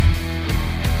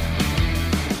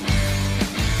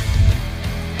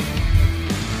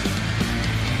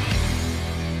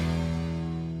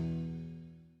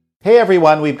Hey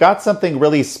everyone, we've got something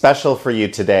really special for you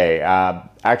today.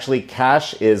 Actually,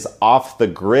 Kash is off the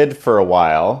grid for a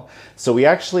while, so we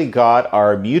actually got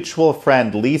our mutual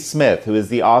friend Lee Smith, who is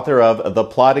the author of The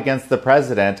Plot Against the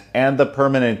President and The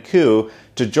Permanent Coup,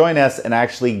 to join us and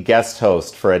actually guest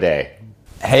host for a day.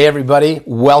 Hey everybody,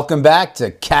 welcome back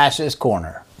to Kash's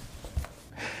Corner.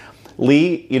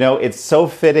 Lee, it's so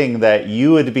fitting that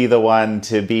you would be the one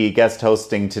to be guest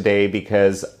hosting today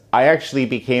because I actually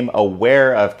became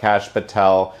aware of Kash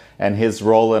Patel and his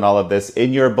role in all of this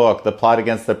in your book, The Plot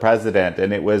Against the President.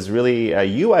 And it was really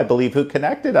you, I believe, who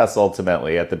connected us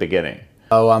ultimately at the beginning.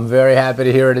 Oh, I'm very happy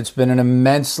to hear it. It's been an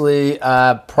immensely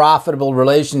profitable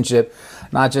relationship,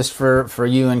 not just for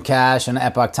you and Kash and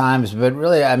Epoch Times, but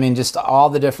really, just all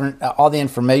the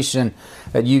information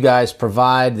that you guys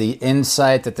provide, the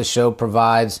insight that the show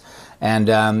provides. And,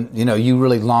 you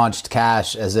really launched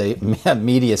Kash as a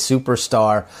media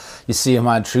superstar. You see him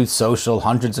on Truth Social,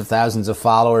 hundreds of thousands of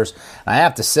followers. And I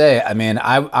have to say,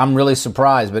 I'm really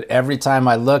surprised. But every time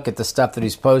I look at the stuff that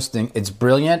he's posting, it's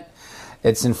brilliant.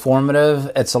 It's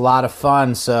informative. It's a lot of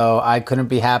fun. So I couldn't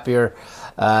be happier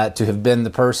to have been the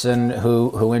person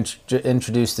who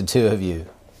introduced the two of you.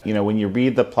 When you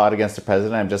read The Plot Against the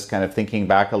President, I'm just kind of thinking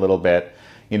back a little bit.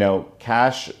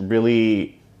 Kash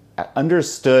really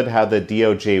understood how the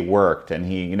DOJ worked, and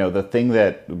he, the thing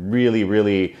that really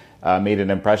made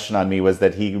an impression on me was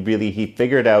that he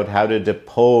figured out how to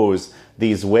depose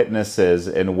these witnesses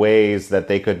in ways that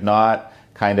they could not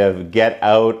kind of get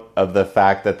out of the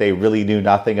fact that they really knew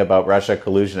nothing about Russia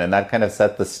collusion, and that kind of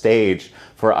set the stage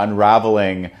for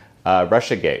unraveling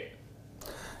Russiagate.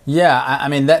 Yeah,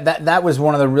 that was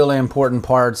one of the really important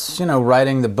parts,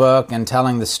 writing the book and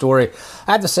telling the story.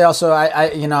 I have to say also,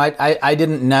 I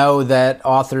didn't know that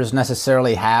authors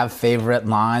necessarily have favorite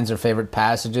lines or favorite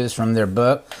passages from their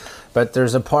book, but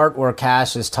there's a part where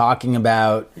Kash is talking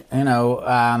about,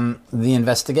 the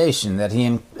investigation that he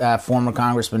and former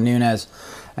Congressman Nunes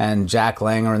and Jack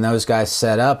Langer and those guys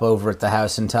set up over at the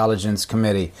House Intelligence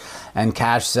Committee. And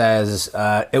Kash says,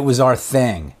 it was our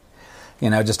thing.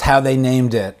 Just how they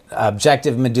named it,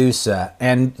 Objective Medusa.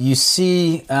 And you just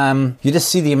see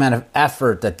the amount of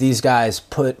effort that these guys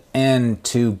put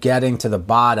into getting to the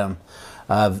bottom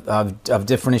of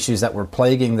different issues that were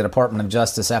plaguing the Department of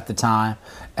Justice at the time,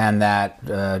 and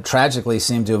that tragically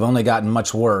seem to have only gotten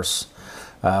much worse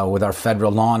with our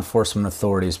federal law enforcement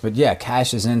authorities. But yeah,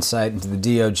 Kash's insight into the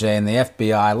DOJ and the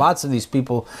FBI, lots of these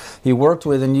people he worked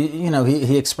with, and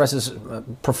he expresses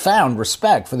profound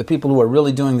respect for the people who are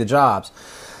really doing the jobs.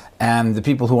 And the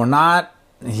people who are not,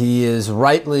 he is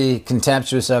rightly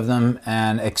contemptuous of them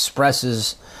and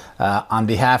expresses on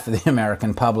behalf of the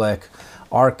American public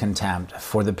our contempt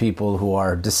for the people who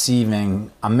are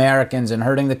deceiving Americans and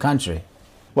hurting the country.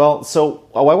 Well, so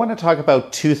I want to talk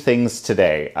about two things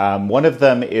today. One of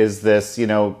them is this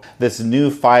new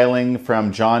filing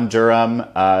from John Durham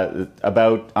on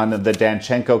the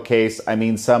Danchenko case.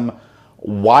 Some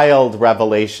wild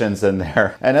revelations in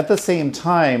there. And at the same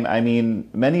time,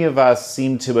 many of us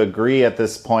seem to agree at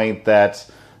this point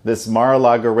that this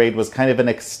Mar-a-Lago raid was kind of an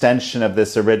extension of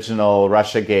this original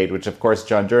Russiagate, which of course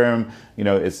John Durham,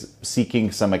 is seeking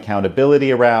some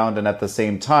accountability around. And at the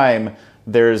same time,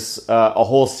 there's a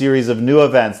whole series of new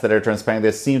events that are transpiring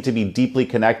that seem to be deeply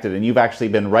connected, and you've actually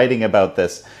been writing about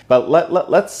this. But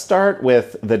let's start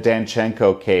with the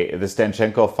Danchenko case, this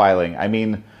Danchenko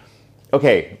filing.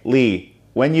 Okay, Lee,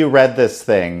 when you read this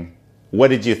thing, what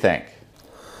did you think?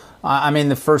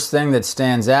 The first thing that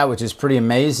stands out, which is pretty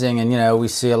amazing, and we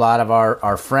see a lot of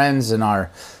our friends and our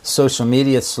social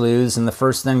media sleuths, and the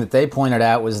first thing that they pointed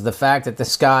out was the fact that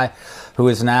this guy, who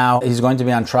is now, he's going to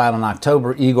be on trial in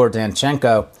October, Igor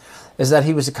Danchenko, is that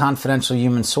he was a confidential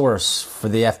human source for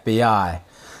the FBI.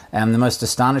 And the most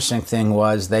astonishing thing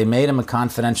was they made him a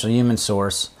confidential human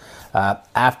source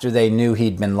after they knew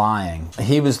he'd been lying.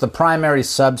 He was the primary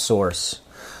subsource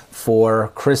for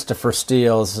Christopher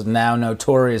Steele's now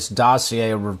notorious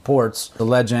dossier of reports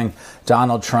alleging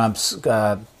Donald Trump's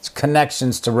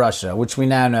connections to Russia, which we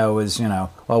now know is,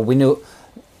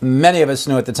 many of us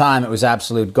knew at the time it was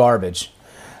absolute garbage.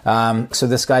 So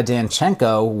this guy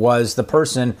Danchenko was the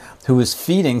person who was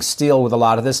feeding Steele with a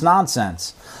lot of this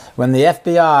nonsense. When the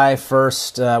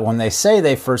FBI when they say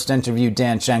they first interviewed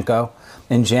Danchenko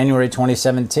in January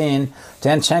 2017,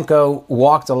 Danchenko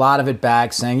walked a lot of it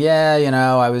back, saying,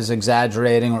 I was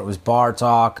exaggerating, or it was bar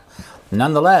talk.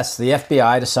 Nonetheless, the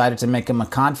FBI decided to make him a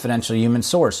confidential human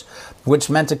source, which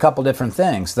meant a couple different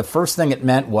things. The first thing it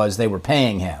meant was they were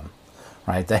paying him,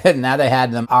 right? Now they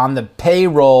had them on the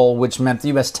payroll, which meant the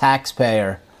U.S.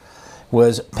 taxpayer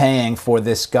was paying for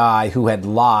this guy who had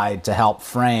lied to help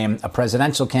frame a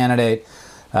presidential candidate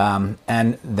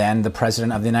And then the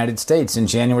President of the United States in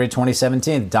January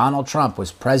 2017, Donald Trump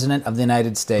was President of the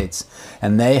United States,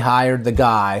 and they hired the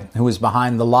guy who was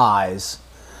behind the lies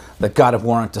that got a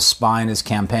warrant to spy on his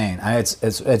campaign.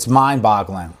 It's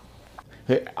mind-boggling.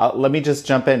 Let me just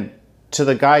jump in to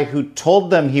the guy who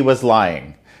told them he was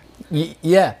lying.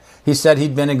 Yeah. He said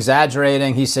he'd been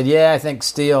exaggerating. He said, I think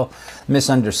Steele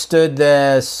misunderstood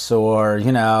this, or,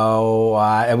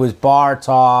 it was bar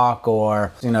talk,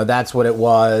 or, that's what it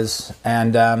was.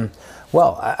 And,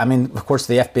 of course,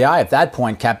 the FBI at that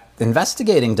point kept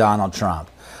investigating Donald Trump.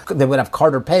 They would have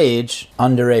Carter Page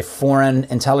under a Foreign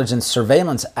Intelligence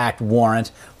Surveillance Act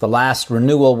warrant. The last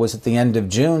renewal was at the end of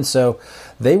June, so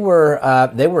they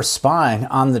were spying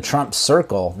on the Trump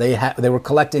circle. They were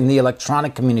collecting the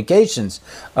electronic communications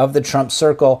of the Trump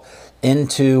circle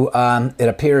into it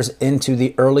appears into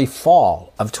the early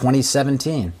fall of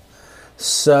 2017.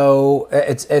 So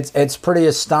it's pretty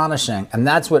astonishing, and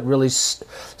that's what really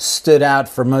stood out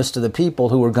for most of the people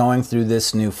who were going through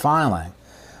this new filing.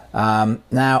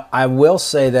 Now, I will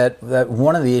say that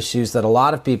one of the issues that a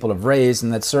lot of people have raised,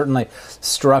 and that certainly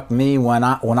struck me when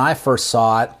I first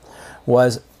saw it,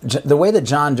 was the way that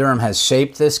John Durham has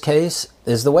shaped this case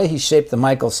is the way he shaped the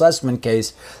Michael Sussman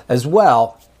case as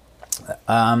well.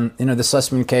 The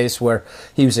Sussman case where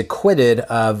he was acquitted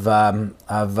of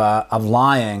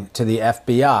lying to the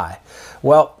FBI.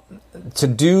 Well, to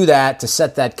do that, to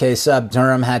set that case up,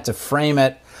 Durham had to frame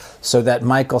it so that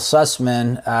Michael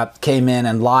Sussman came in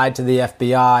and lied to the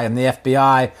FBI, and the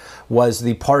FBI was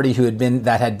the party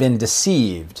that had been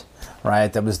deceived,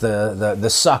 right? That was the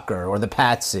sucker or the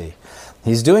patsy.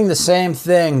 He's doing the same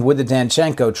thing with the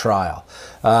Danchenko trial.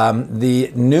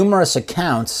 The numerous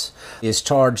accounts he has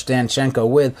charged Danchenko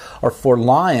with are for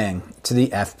lying to the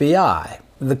FBI.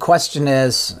 The question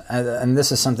is, and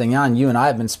this is something, Jan, you and I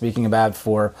have been speaking about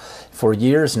for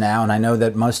years now, and I know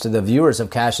that most of the viewers of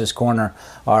Cash's Corner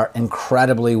are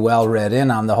incredibly well read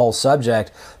in on the whole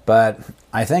subject, but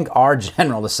I think our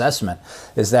general assessment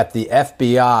is that the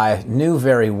FBI knew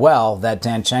very well that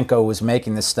Danchenko was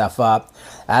making this stuff up,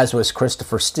 as was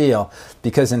Christopher Steele,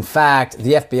 because in fact,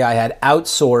 the FBI had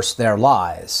outsourced their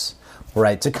lies,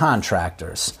 right, to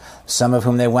contractors, some of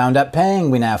whom they wound up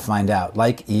paying, we now find out,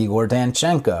 like Igor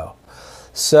Danchenko.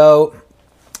 So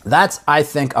that's, I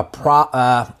think,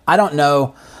 I don't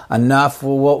know enough.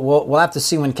 We'll have to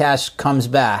see when Cash comes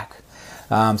back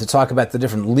to talk about the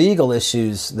different legal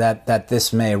issues that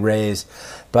this may raise.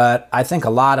 But I think a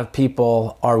lot of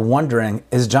people are wondering,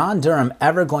 is John Durham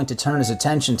ever going to turn his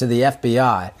attention to the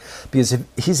FBI? Because if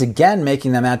he's again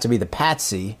making them out to be the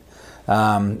patsy,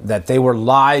 that they were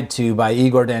lied to by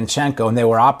Igor Danchenko and they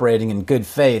were operating in good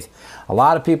faith, a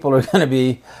lot of people are going to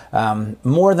be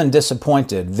more than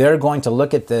disappointed. They're going to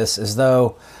look at this as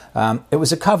though it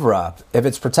was a cover-up. If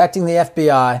it's protecting the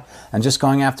FBI and just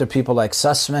going after people like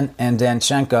Sussman and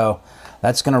Danchenko,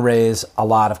 that's going to raise a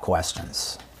lot of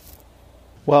questions.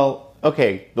 Well,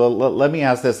 okay, well, let me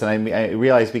ask this, and I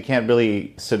realize we can't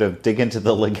really sort of dig into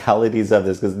the legalities of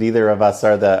this because neither of us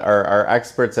are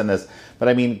experts in this. But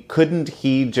I mean, couldn't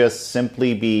he just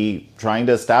simply be trying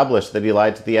to establish that he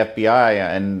lied to the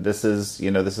FBI, and this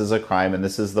is a crime, and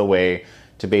this is the way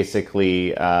to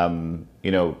basically,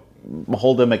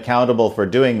 hold him accountable for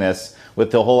doing this,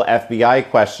 with the whole FBI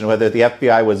question, whether the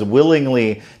FBI was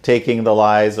willingly taking the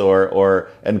lies or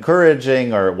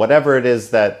encouraging or whatever it is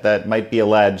that might be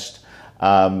alleged,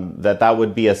 that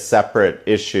would be a separate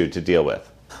issue to deal with.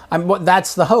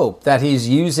 That's the hope, that he's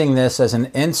using this as an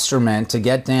instrument to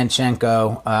get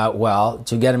Danchenko,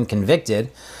 to get him convicted.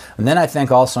 And then I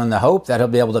think also in the hope that he'll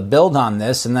be able to build on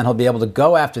this, and then he'll be able to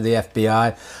go after the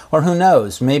FBI, or who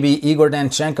knows, maybe Igor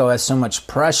Danchenko has so much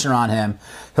pressure on him,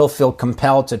 he'll feel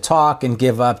compelled to talk and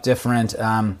give up different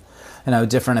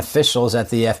officials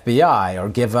at the FBI, or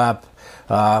give up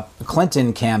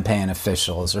Clinton campaign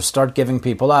officials, or start giving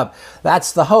people up.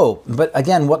 That's the hope. But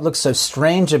again, what looks so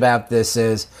strange about this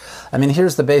is,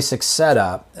 here's the basic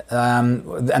setup.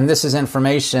 And this is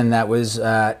information that was,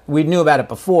 we knew about it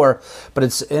before, but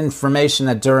it's information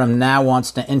that Durham now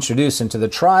wants to introduce into the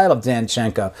trial of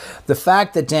Danchenko. The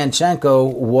fact that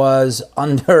Danchenko was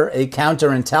under a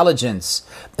counterintelligence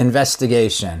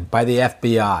investigation by the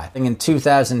FBI in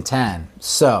 2010.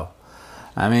 So,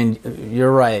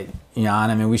 you're right,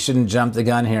 Jan. We shouldn't jump the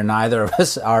gun here. Neither of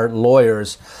us are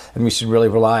lawyers, and we should really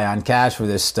rely on Cash for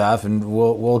this stuff, and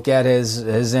we'll get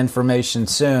his information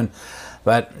soon.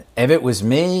 But if it was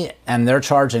me and they're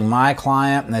charging my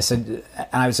client, and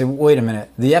I would say, wait a minute,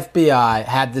 the FBI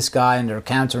had this guy under a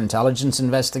counterintelligence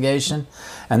investigation,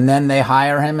 and then they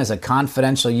hire him as a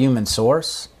confidential human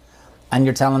source? And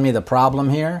you're telling me the problem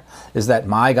here is that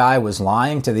my guy was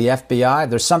lying to the FBI?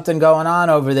 There's something going on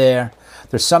over there.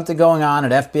 There's something going on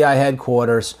at FBI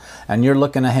headquarters, and you're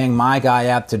looking to hang my guy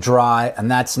out to dry, and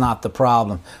that's not the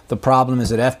problem. The problem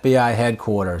is at FBI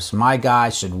headquarters. My guy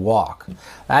should walk.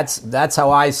 That's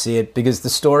how I see it, because the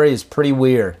story is pretty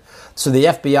weird. So the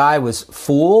FBI was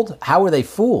fooled? How were they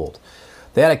fooled?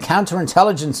 They had a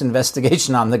counterintelligence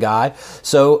investigation on the guy,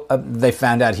 so they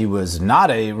found out he was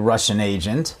not a Russian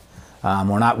agent.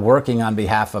 We're not working on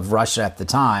behalf of Russia at the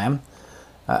time.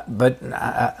 But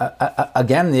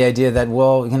again, the idea that,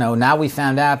 well, now we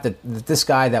found out that this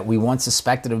guy that we once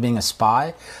suspected of being a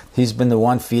spy, he's been the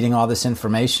one feeding all this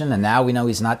information, and now we know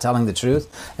he's not telling the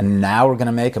truth, and now we're going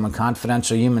to make him a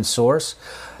confidential human source.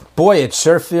 Boy, it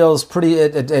sure feels pretty,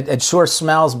 it sure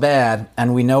smells bad,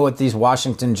 and we know what these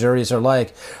Washington juries are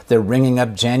like. They're ringing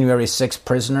up January 6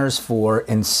 prisoners for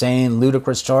insane,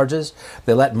 ludicrous charges.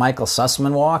 They let Michael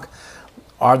Sussman walk.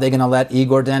 Are they going to let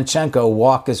Igor Danchenko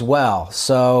walk as well?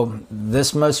 So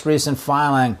this most recent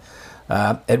filing,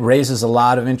 it raises a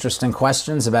lot of interesting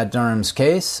questions about Durham's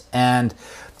case, and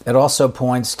it also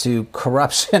points to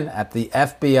corruption at the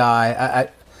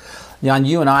FBI. Jan,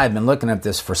 you and I have been looking at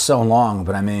this for so long,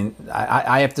 but I mean,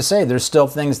 I have to say there's still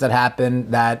things that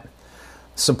happen that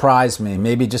surprise me,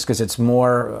 maybe just because it's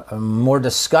more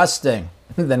disgusting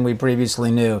than we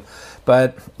previously knew.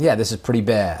 But yeah, this is pretty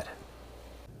bad.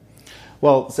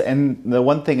 Well, and the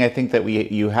one thing I think that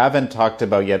you haven't talked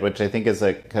about yet, which I think is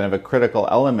a kind of a critical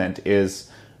element, is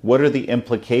what are the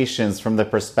implications from the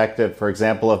perspective, for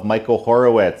example, of Michael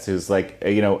Horowitz, who's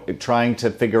trying to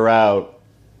figure out,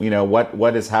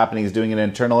 what is happening. He's doing an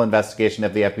internal investigation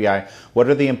of the FBI. What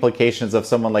are the implications of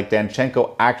someone like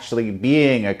Danchenko actually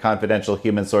being a confidential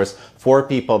human source for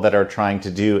people that are trying to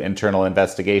do internal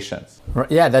investigations?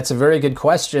 Yeah, that's a very good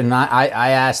question. I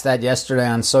asked that yesterday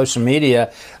on social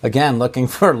media, again, looking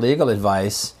for legal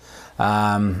advice.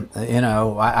 I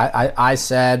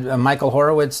said Michael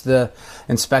Horowitz, the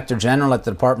Inspector General at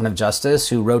the Department of Justice,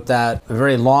 who wrote that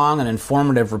very long and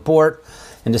informative report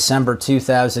in December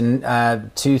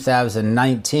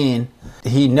 2019,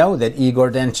 he knew that Igor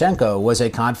Danchenko was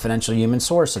a confidential human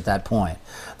source at that point,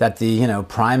 that the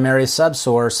primary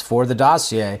subsource for the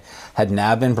dossier had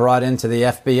now been brought into the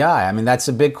FBI. I mean, that's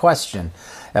a big question.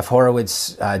 If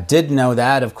Horowitz did know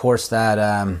that, of course, that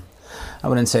I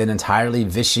wouldn't say it entirely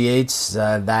vitiates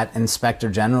that Inspector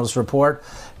General's report,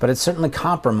 but it certainly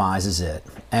compromises it.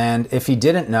 And if he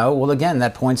didn't know, well, again,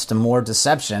 that points to more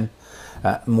deception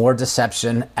at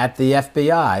the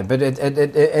FBI. But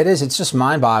it's just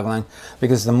mind-boggling,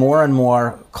 because the more and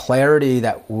more clarity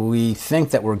that we think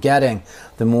that we're getting,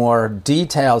 the more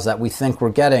details that we think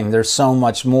we're getting, there's so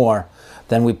much more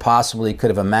than we possibly could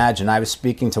have imagined. I was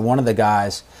speaking to one of the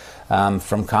guys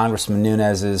from Congressman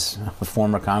Nunes's,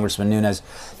 former Congressman Nunes,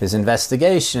 his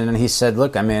investigation, and he said,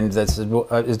 look, I mean,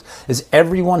 is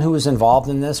everyone who was involved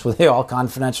in this, were they all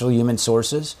confidential human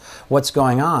sources? What's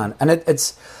going on? And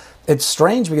it's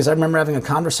strange, because I remember having a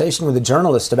conversation with a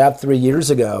journalist about 3 years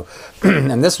ago,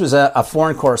 and this was a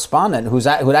foreign correspondent who'd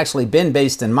actually been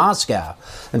based in Moscow.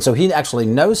 And so he actually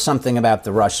knows something about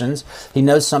the Russians. He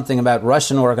knows something about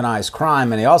Russian organized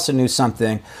crime, and he also knew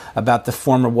something about the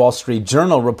former Wall Street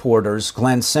Journal reporters,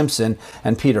 Glenn Simpson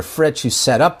and Peter Fritsch, who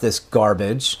set up this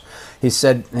garbage. He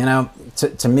said,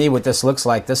 to me, what this looks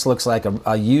like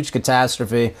a huge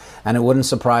catastrophe, and it wouldn't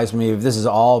surprise me if this is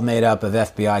all made up of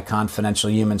FBI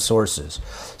confidential human sources.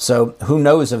 So who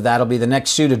knows if that'll be the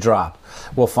next shoe to drop.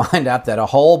 We'll find out that a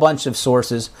whole bunch of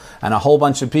sources and a whole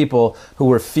bunch of people who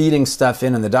were feeding stuff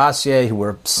in the dossier, who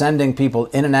were sending people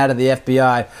in and out of the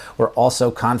FBI, were also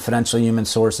confidential human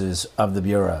sources of the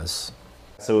bureaus.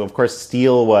 So, of course,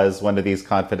 Steele was one of these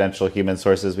confidential human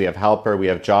sources. We have Halper, we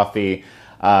have Joffe.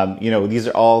 These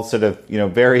are all sort of,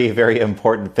 very, very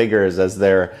important figures as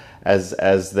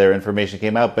their information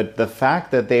came out. But the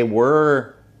fact that they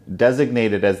were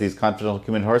designated as these confidential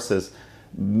human sources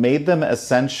made them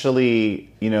essentially,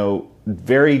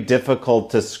 very difficult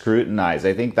to scrutinize.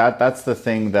 I think that's the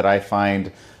thing that I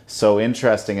find so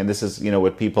interesting. And this is,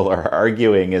 what people are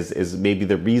arguing is maybe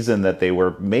the reason that they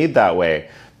were made that way,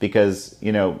 because,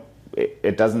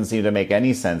 it doesn't seem to make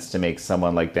any sense to make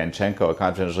someone like Danchenko a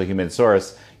confidential human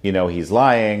source. He's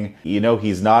lying.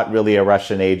 He's not really a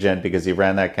Russian agent because he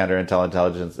ran that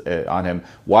counterintelligence on him.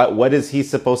 What is he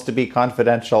supposed to be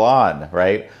confidential on,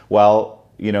 right? Well,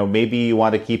 maybe you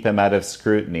want to keep him out of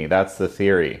scrutiny. That's the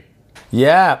theory.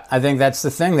 Yeah, I think that's the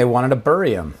thing. They wanted to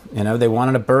bury him. They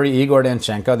wanted to bury Igor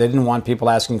Danchenko. They didn't want people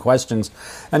asking questions.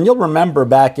 And you'll remember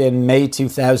back in May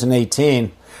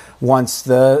 2018, once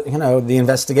the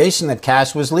investigation that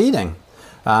Kash was leading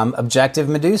Objective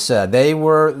Medusa. They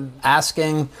were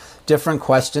asking different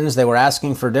questions. They were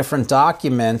asking for different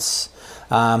documents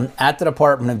at the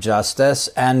Department of Justice,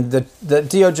 and the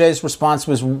DOJ's response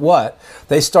was what?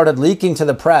 They started leaking to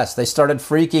the press. They started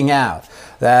freaking out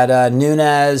that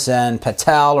Nunes and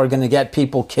Patel are going to get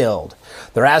people killed.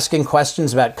 They're asking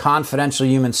questions about confidential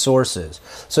human sources.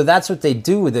 So that's what they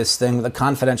do with this thing, with the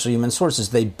confidential human sources.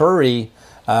 They bury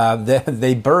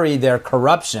their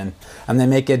corruption, and they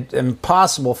make it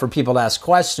impossible for people to ask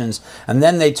questions, and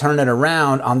then they turn it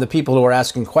around on the people who are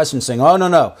asking questions, saying, oh,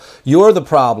 no, you're the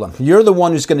problem. You're the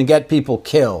one who's going to get people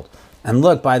killed. And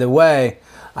look, by the way,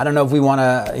 I don't know if we want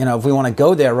to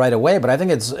go there right away, but I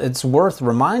think it's worth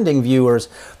reminding viewers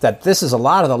that this is a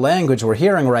lot of the language we're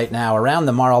hearing right now around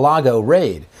the Mar-a-Lago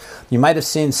raid. You might have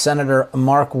seen Senator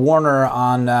Mark Warner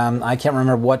on, I can't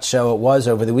remember what show it was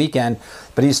over the weekend,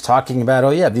 but he's talking about,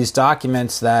 these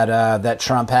documents that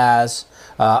Trump has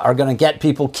are going to get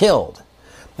people killed.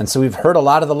 And so we've heard a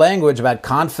lot of the language about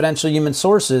confidential human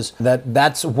sources,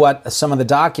 that's what some of the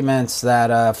documents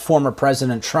that former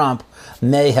President Trump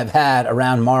may have had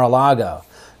around Mar-a-Lago.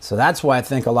 So that's why I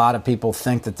think a lot of people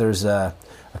think that there's a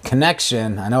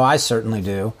connection, I know I certainly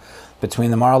do, between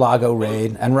the Mar-a-Lago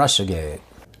raid and Russiagate.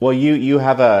 Well, you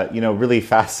have a really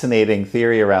fascinating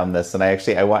theory around this, and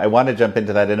I want to jump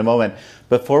into that in a moment.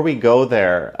 Before we go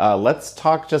there, let's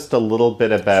talk just a little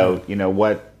bit about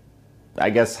what I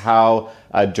guess how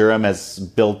Durham has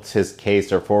built his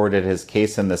case or forwarded his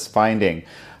case in this finding.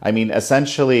 I mean,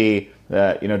 essentially,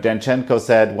 Danchenko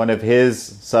said one of his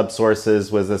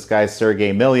subsources was this guy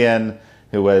Sergei Milyan,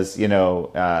 who was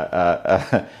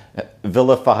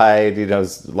vilified.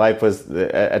 His life was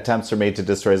attempts were made to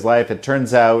destroy his life. It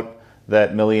turns out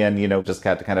that Milyan, just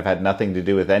kind of had nothing to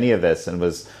do with any of this, and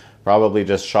was probably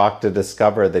just shocked to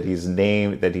discover that he's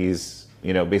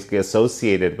basically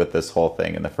associated with this whole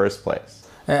thing in the first place.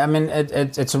 I mean,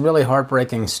 it's a really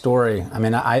heartbreaking story. I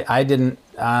mean, I didn't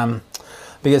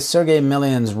because Sergei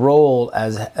Milyan's role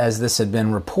as this had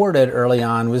been reported early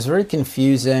on was very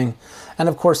confusing. And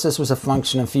of course, this was a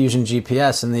function of Fusion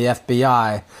GPS and the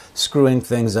FBI screwing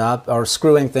things up or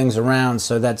screwing things around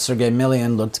so that Sergei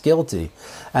Milyan looked guilty.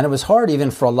 And it was hard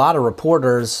even for a lot of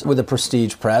reporters with the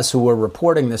prestige press who were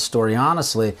reporting this story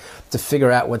honestly to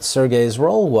figure out what Sergei's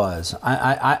role was.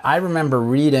 I remember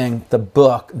reading the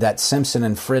book that Simpson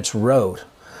and Fritz wrote,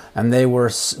 and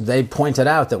they pointed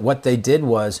out that what they did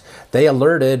was they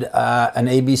alerted an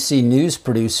ABC News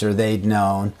producer they'd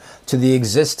known to the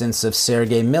existence of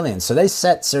Sergei Milyan. So they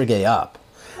set Sergei up.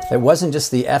 It wasn't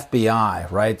just the FBI,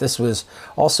 right? This was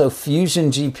also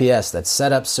Fusion GPS that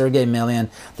set up Sergei Milyan.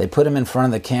 They put him in front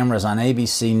of the cameras on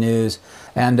ABC News.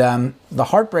 And the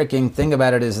heartbreaking thing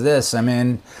about it is this. I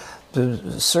mean,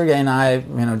 Sergei and I,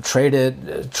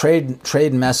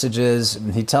 trade messages.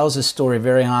 He tells his story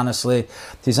very honestly.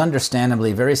 He's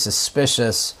understandably very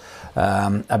suspicious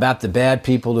about the bad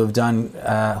people who have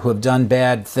done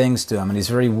bad things to him, and he's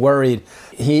very worried.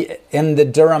 In the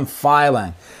Durham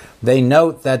filing, they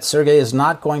note that Sergei is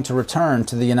not going to return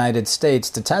to the United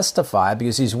States to testify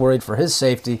because he's worried for his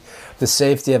safety, the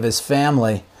safety of his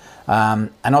family.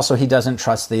 And also he doesn't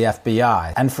trust the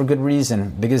FBI, and for good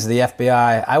reason, because the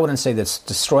FBI, I wouldn't say that's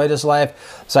destroyed his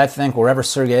life. So I think wherever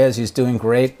Sergei is, he's doing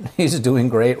great. He's doing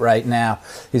great right now.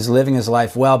 He's living his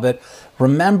life well. But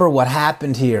remember what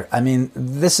happened here. I mean,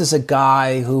 this is a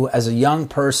guy who, as a young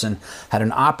person, had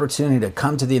an opportunity to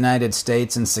come to the United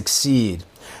States and succeed.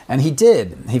 And he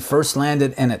did. He first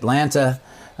landed in Atlanta.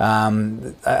 I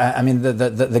mean,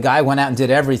 the guy went out and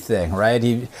did everything, right?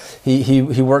 He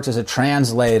worked as a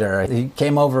translator. He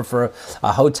came over for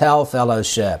a hotel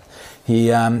fellowship.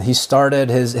 He started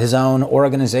his own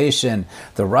organization,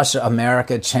 the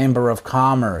Russia-America Chamber of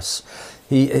Commerce.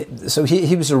 So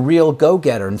he was a real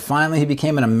go-getter, and finally he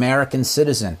became an American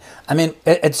citizen. I mean,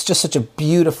 it's just such a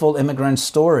beautiful immigrant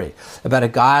story about a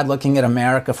guy looking at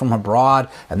America from abroad,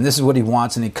 and this is what he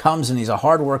wants, and he comes, and he's a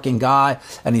hardworking guy,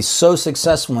 and he's so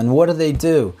successful, and what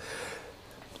do?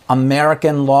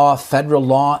 American law, federal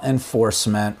law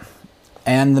enforcement,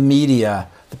 and the media,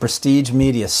 the prestige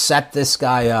media, set this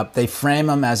guy up. They frame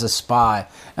him as a spy,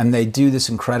 and they do this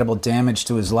incredible damage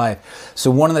to his life.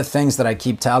 So one of the things that I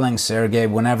keep telling Sergei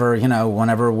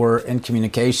whenever we're in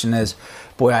communication is,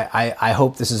 boy, I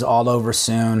hope this is all over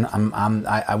soon.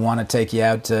 I want to take you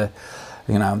out to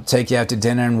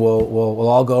dinner, and we'll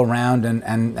all go around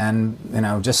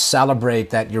and just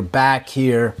celebrate that you're back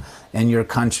here in your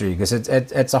country, because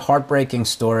it's a heartbreaking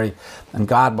story. And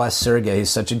God bless Sergei. He's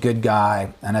such a good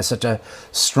guy and has such a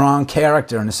strong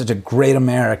character and is such a great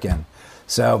American.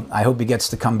 So I hope he gets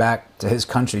to come back to his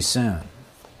country soon.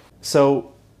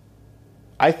 So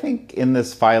I think in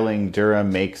this filing,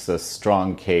 Durham makes a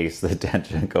strong case that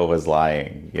Danchenko was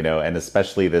lying, and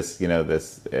especially this,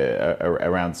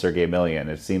 around Sergei Milyan.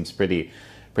 It seems pretty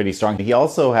strong. He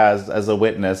also has, as a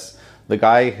witness, the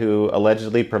guy who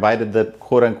allegedly provided the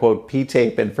quote-unquote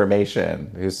P-tape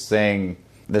information, who's saying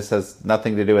this has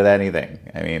nothing to do with anything.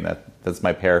 I mean, that's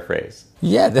my paraphrase.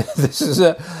 Yeah, this is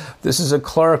a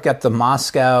clerk at the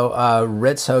Moscow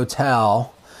Ritz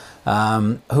Hotel,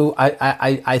 who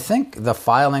I think the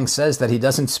filing says that he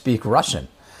doesn't speak Russian.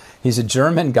 He's a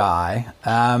German guy,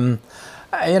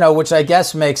 which I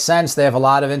guess makes sense. They have a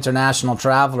lot of international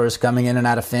travelers coming in and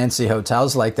out of fancy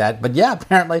hotels like that. But yeah,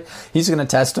 apparently he's going to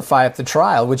testify at the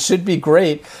trial, which should be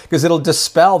great because it'll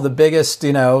dispel the biggest,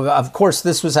 of course,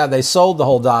 this was how they sold the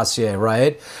whole dossier,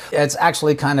 right? It's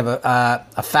actually kind of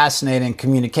a fascinating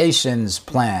communications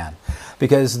plan.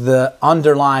 Because the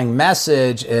underlying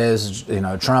message is,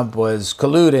 Trump was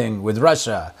colluding with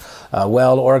Russia, a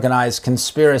well-organized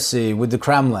conspiracy with the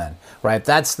Kremlin, right?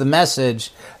 That's the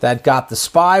message that got the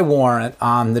spy warrant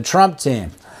on the Trump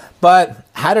team. But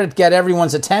how did it get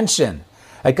everyone's attention?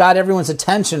 It got everyone's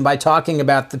attention by talking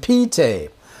about the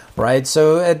P-tape, right?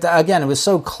 So, it was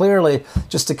so clearly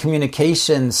just a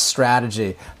communications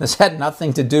strategy. This had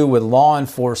nothing to do with law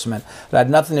enforcement. It had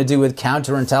nothing to do with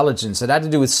counterintelligence. It had to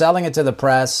do with selling it to the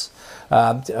press,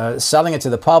 selling it to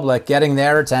the public, getting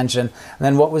their attention. And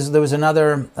then there was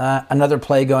another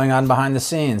play going on behind the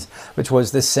scenes, which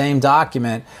was this same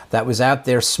document that was out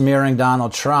there smearing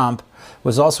Donald Trump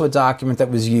was also a document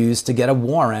that was used to get a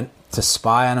warrant to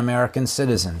spy on American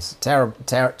citizens.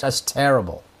 Just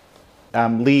terrible.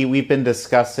 Lee, we've been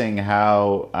discussing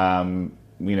how,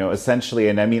 essentially,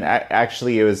 and I mean,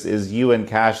 actually, it was you and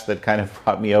Kash that kind of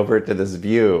brought me over to this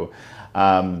view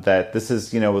that this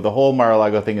is, the whole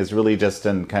Mar-a-Lago thing is really just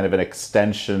kind of an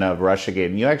extension of Russiagate.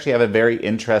 And you actually have a very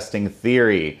interesting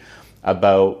theory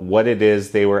about what it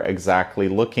is they were exactly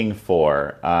looking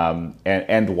for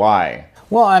and why.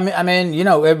 Well, I mean,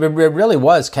 it really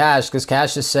was Kash, because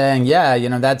Kash is saying,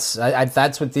 that's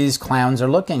what these clowns are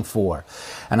looking for,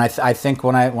 and I think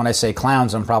when I say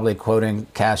clowns, I'm probably quoting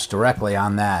Kash directly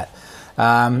on that.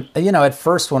 At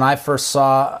first, when I first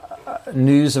saw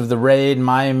news of the raid,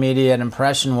 my immediate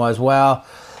impression was, well,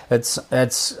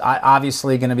 it's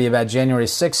obviously going to be about January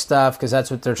 6th stuff, because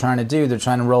that's what they're trying to do. They're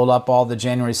trying to roll up all the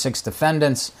January 6th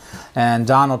defendants and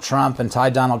Donald Trump and tie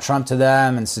Donald Trump to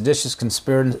them and seditious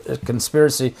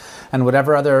conspiracy and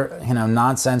whatever other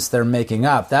nonsense they're making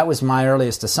up. That was my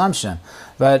earliest assumption.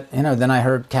 But then I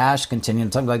heard Kash continue to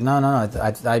talk like, no,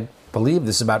 I believe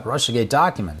this is about Russiagate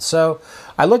documents. So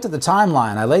I looked at the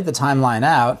timeline. I laid the timeline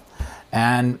out,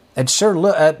 and it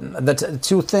sure at the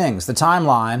two things: the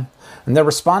timeline. And they're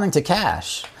responding to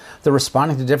Kash. They're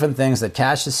responding to different things that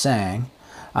Kash is saying.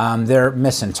 They're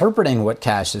misinterpreting what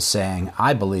Kash is saying,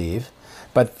 I believe,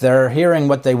 but they're hearing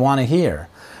what they want to hear.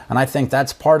 And I think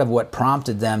that's part of what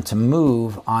prompted them to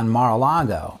move on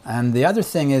Mar-a-Lago. And the other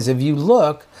thing is, if you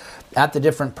look at the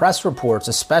different press reports,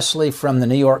 especially from the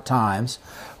New York Times,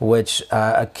 which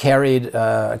carried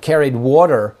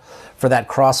water for that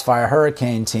Crossfire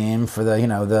Hurricane team, for their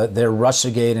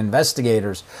Russiagate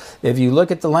investigators. If you look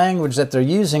at the language that they're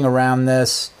using around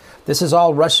this is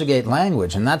all Russiagate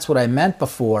language, and that's what I meant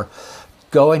before,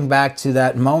 going back to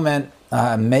that moment,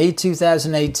 May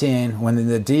 2018, when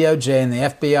the DOJ and the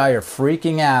FBI are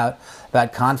freaking out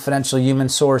about confidential human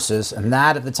sources, and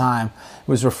that at the time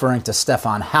was referring to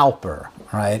Stefan Halper,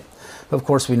 right? Of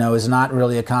course, we know is not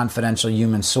really a confidential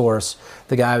human source.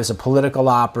 The guy was a political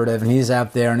operative, and he's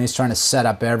out there, and he's trying to set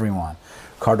up everyone.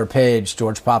 Carter Page,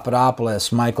 George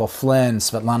Papadopoulos, Michael Flynn,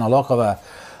 Svetlana Lokova,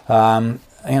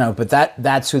 but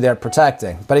that's who they're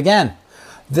protecting. But again,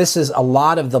 this is a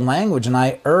lot of the language, and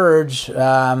I urge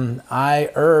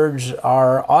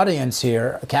our audience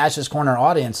here, Kash's Corner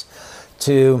audience,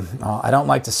 I don't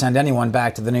like to send anyone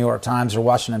back to the New York Times or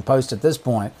Washington Post at this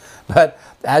point, but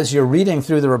as you're reading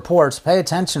through the reports, pay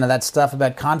attention to that stuff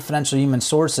about confidential human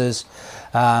sources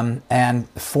and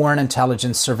Foreign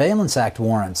Intelligence Surveillance Act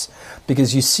warrants,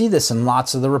 because you see this in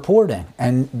lots of the reporting.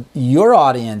 And your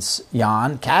audience,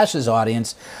 Jan, Kash's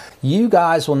audience, you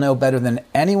guys will know better than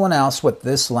anyone else what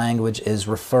this language is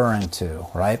referring to,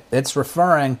 right? It's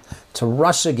referring to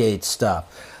Russiagate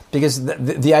stuff. Because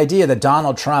the idea that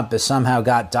Donald Trump has somehow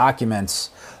got documents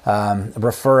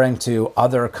referring to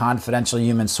other confidential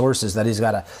human sources, that he's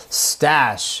got a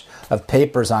stash of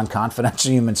papers on confidential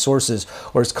human sources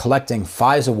or is collecting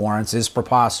FISA warrants, is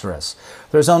preposterous.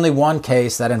 There's only one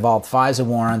case that involved FISA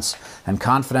warrants and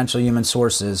confidential human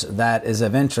sources that is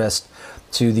of interest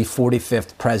to the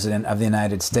 45th President of the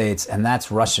United States, and that's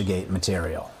Russiagate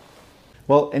material.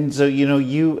 Well, and so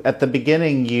you at the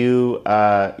beginning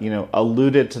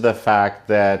alluded to the fact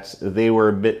that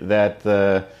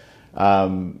the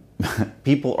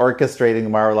people orchestrating the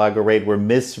Mar-a-Lago raid were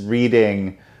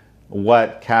misreading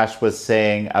what Kash was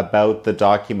saying about the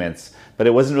documents, but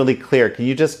it wasn't really clear. Can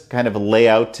you just kind of lay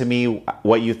out to me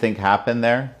what you think happened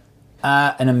there?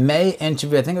 In a May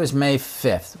interview, I think it was May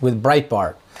 5th, with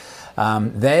Breitbart,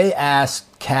 they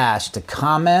asked Kash to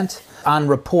comment on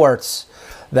reports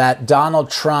that Donald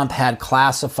Trump had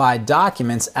classified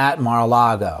documents at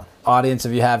Mar-a-Lago. Audience,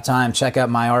 if you have time, check out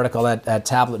my article at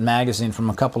Tablet Magazine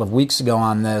from a couple of weeks ago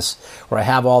on this, where I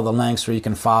have all the links where you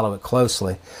can follow it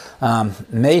closely.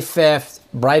 May 5th,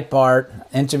 Breitbart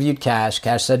interviewed Kash.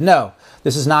 Kash said, no,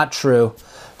 this is not true.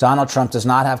 Donald Trump does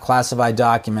not have classified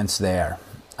documents there.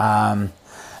 And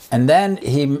then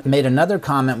he made another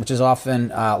comment, which is often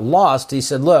lost. He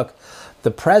said, look, the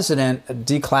president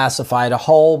declassified a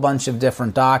whole bunch of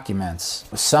different documents.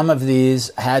 Some of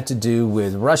these had to do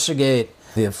with Russiagate,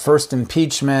 the first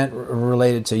impeachment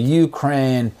related to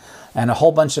Ukraine, and a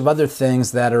whole bunch of other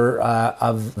things that are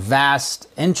of vast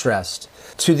interest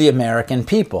to the American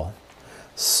people.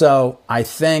 So I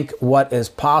think what is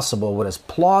possible, what is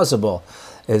plausible,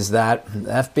 is that the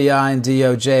FBI and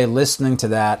DOJ listening to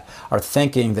that are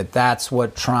thinking that that's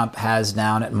what Trump has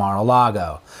down at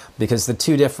Mar-a-Lago, because the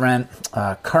two different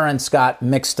currents got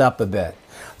mixed up a bit.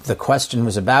 The question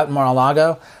was about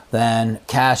Mar-a-Lago, then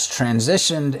Kash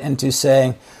transitioned into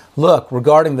saying, look,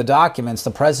 regarding the documents,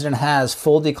 the president has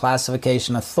full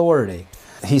declassification authority.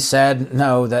 He said,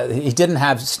 no, that he didn't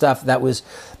have stuff that was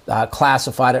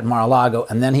classified at Mar-a-Lago,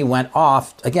 and then he went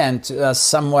off, again, to a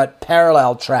somewhat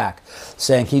parallel track,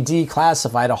 saying he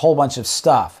declassified a whole bunch of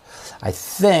stuff. I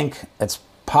think it's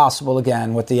possible,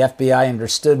 again, what the FBI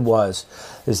understood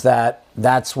is that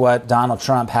that's what Donald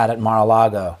Trump had at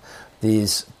Mar-a-Lago,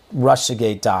 these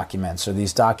Russiagate documents, or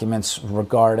these documents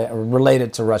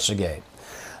related to Russiagate.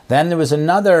 Then there was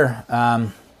another,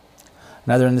 and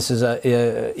this is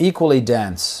equally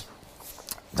dense.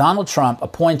 Donald Trump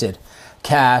appointed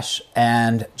Kash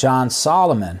and John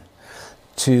Solomon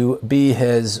to be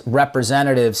his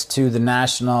representatives to the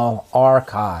National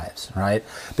Archives, right?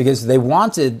 Because they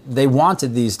wanted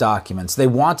these documents. They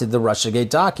wanted the Russiagate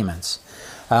documents.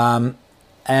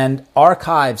 And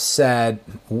archives said,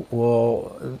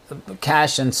 well,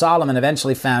 Kash and Solomon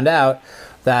eventually found out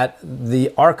that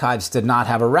the archives did not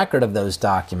have a record of those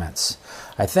documents.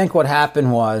 I think what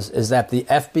happened is that the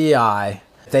FBI,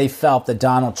 they felt that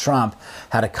Donald Trump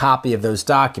had a copy of those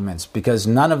documents, because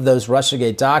none of those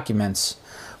Russiagate documents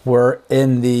were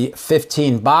in the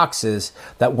 15 boxes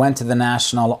that went to the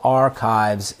National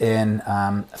Archives in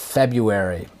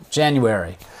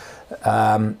January.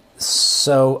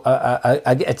 So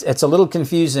it's a little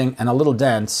confusing and a little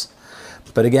dense.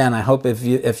 But again, I hope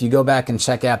if you go back and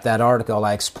check out that article,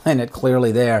 I explain it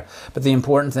clearly there. But the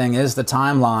important thing is the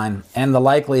timeline and the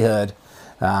likelihood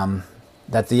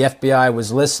that the FBI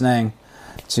was listening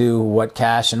to what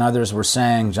Kash and others were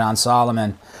saying, John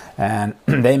Solomon, and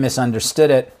they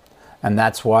misunderstood it, and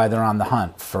that's why they're on the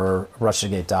hunt for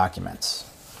Russiagate documents.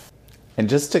 And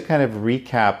just to kind of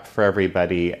recap for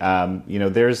everybody,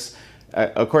 there's,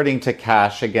 according to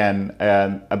Kash, again,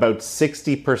 about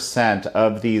 60%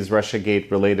 of these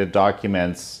Russiagate-related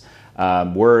documents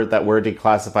that were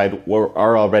declassified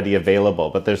are already available,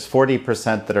 but there's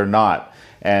 40% that are not.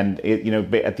 And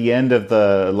at the end of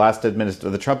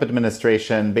the Trump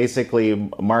administration,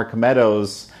 basically Mark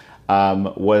Meadows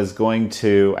was going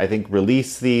to, I think,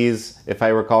 release these, if I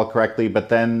recall correctly. But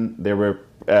then there were,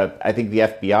 I think, the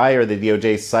FBI or the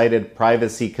DOJ cited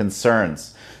privacy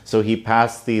concerns, so he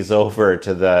passed these over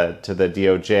to the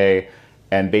DOJ.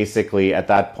 And basically, at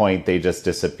that point, they just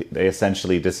they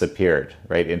essentially disappeared,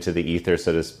 right, into the ether,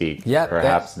 so to speak. Yeah,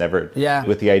 perhaps never,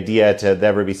 with the idea to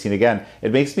never be seen again.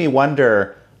 It makes me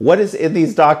wonder what is in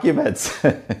these documents,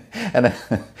 and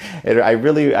I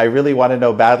really want to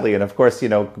know badly. And of course,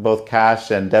 both Kash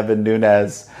and Devin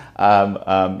Nunes,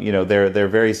 they're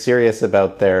very serious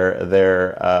about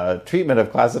their treatment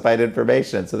of classified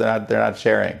information, so they're not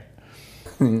sharing.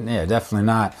 Yeah, definitely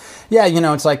not. Yeah,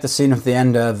 it's like the scene at the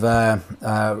end of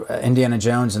Indiana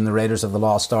Jones and the Raiders of the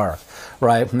Lost Ark,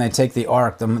 right? When they take the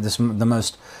Ark, the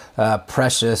most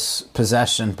precious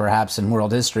possession perhaps in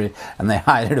world history, and they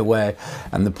hide it away.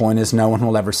 And the point is, no one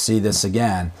will ever see this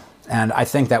again. And I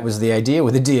think that was the idea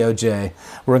with the DOJ.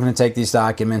 We're going to take these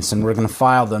documents and we're going to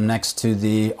file them next to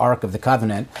the Ark of the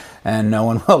Covenant, and no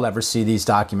one will ever see these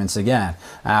documents again.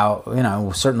 Now,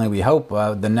 certainly we hope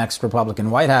the next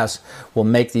Republican White House will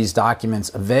make these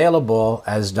documents available,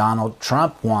 as Donald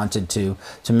Trump wanted to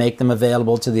make them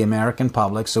available to the American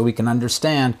public so we can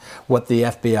understand what the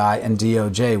FBI and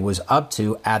DOJ was up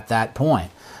to at that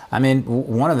point. I mean,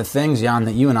 one of the things, Jan,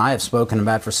 that you and I have spoken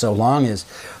about for so long is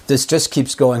this just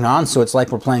keeps going on, so it's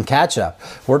like we're playing catch-up.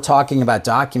 We're talking about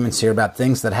documents here about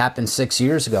things that happened 6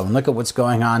 years ago, and look at what's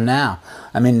going on now.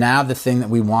 I mean, now the thing that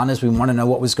we want is we want to know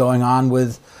what was going on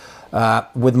with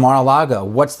Mar-a-Lago.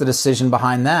 What's the decision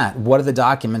behind that? What are the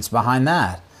documents behind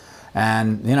that?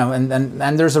 And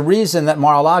and there's a reason that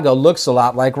Mar-a-Lago looks a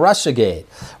lot like Russiagate,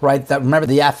 right? Remember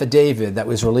the affidavit that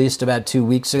was released about 2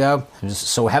 weeks ago? It was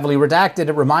so heavily redacted,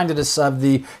 it reminded us of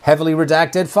the heavily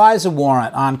redacted FISA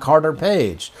warrant on Carter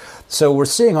Page. So we're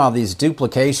seeing all these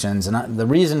duplications, and the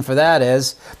reason for that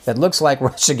is it looks like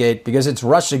Russiagate because it's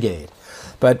Russiagate.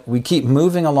 But we keep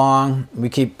moving along, we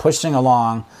keep pushing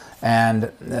along,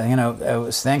 and it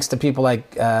was thanks to people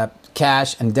like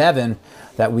Kash and Devin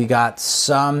that we got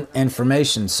some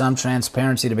information, some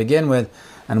transparency to begin with,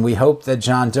 and we hope that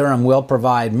John Durham will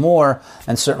provide more,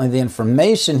 and certainly the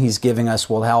information he's giving us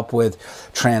will help with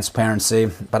transparency.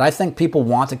 But I think people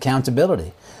want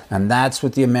accountability, and that's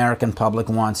what the American public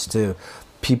wants too.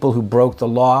 People who broke the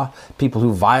law, people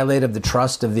who violated the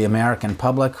trust of the American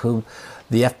public, who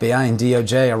the FBI and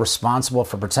DOJ are responsible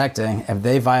for protecting. If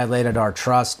they violated our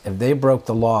trust, if they broke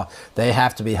the law, they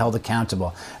have to be held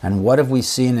accountable. And what have we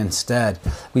seen instead?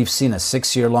 We've seen a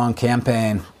 6-year-long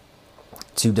campaign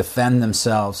to defend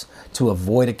themselves, to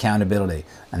avoid accountability.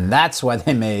 And that's why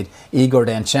they made Igor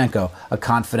Danchenko a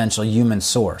confidential human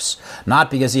source.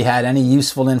 Not because he had any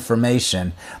useful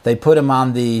information. They put him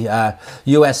on the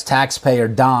U.S. taxpayer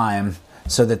dime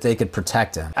so that they could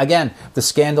protect him. Again, the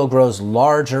scandal grows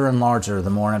larger and larger the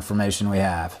more information we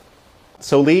have.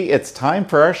 So, Lee, it's time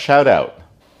for our shout-out.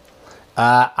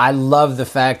 I love the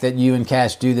fact that you and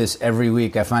Kash do this every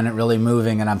week. I find it really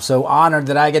moving, and I'm so honored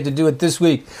that I get to do it this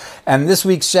week. And this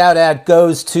week's shout-out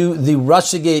goes to the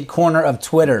Russiagate corner of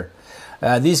Twitter.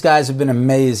 These guys have been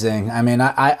amazing. I mean,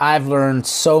 I've learned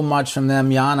so much from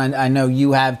them, Jan. I know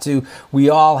you have too. We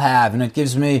all have. And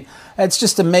it's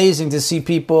just amazing to see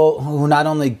people who not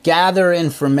only gather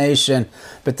information,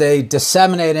 but they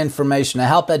disseminate information to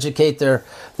help educate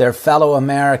their fellow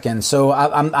Americans. So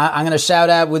I'm going to shout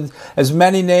out with as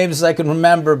many names as I can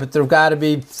remember, but there have got to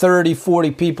be 30,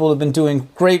 40 people who have been doing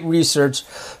great research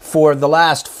for the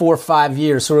last 4 or 5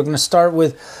 years. So we're going to start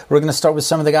with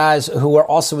some of the guys who are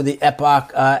also with the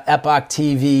Epoch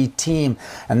TV team,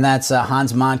 and that's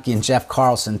Hans Montke and Jeff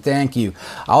Carlson. Thank you.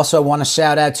 I also want to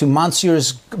shout out to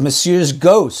Monsieur's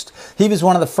Ghost. He was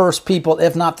one of the first people,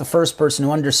 if not the first person,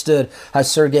 who understood how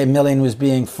Sergei Milin was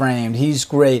being framed. He's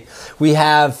great. We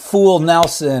have Fool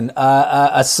Nelson,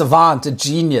 a savant, a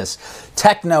genius.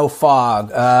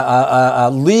 Technofog,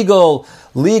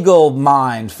 Legal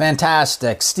Mind,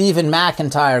 fantastic. Stephen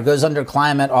McIntyre goes under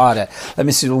climate audit. Let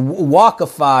me see, Walk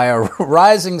of Fire,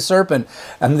 Rising Serpent,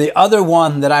 and the other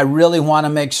one that I really want to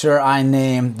make sure I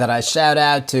name, that I shout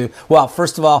out to, well,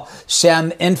 first of all,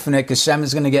 Sham Infinite, because Sham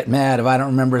is going to get mad if I don't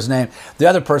remember his name. The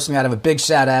other person I got to have a big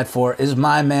shout out for is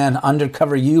my man,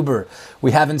 Undercover Uber.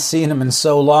 We haven't seen him in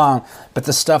so long, but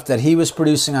the stuff that he was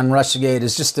producing on Russiagate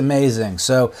is just amazing.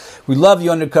 So we love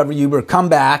you, Undercover Uber. Come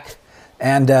back.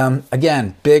 And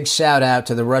again, big shout out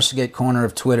to the Russiagate corner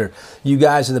of Twitter. You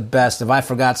guys are the best. If I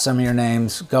forgot some of your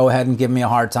names, go ahead and give me a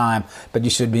hard time, but you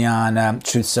should be on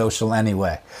Truth Social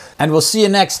anyway. And we'll see you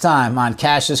next time on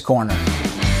Kash's Corner.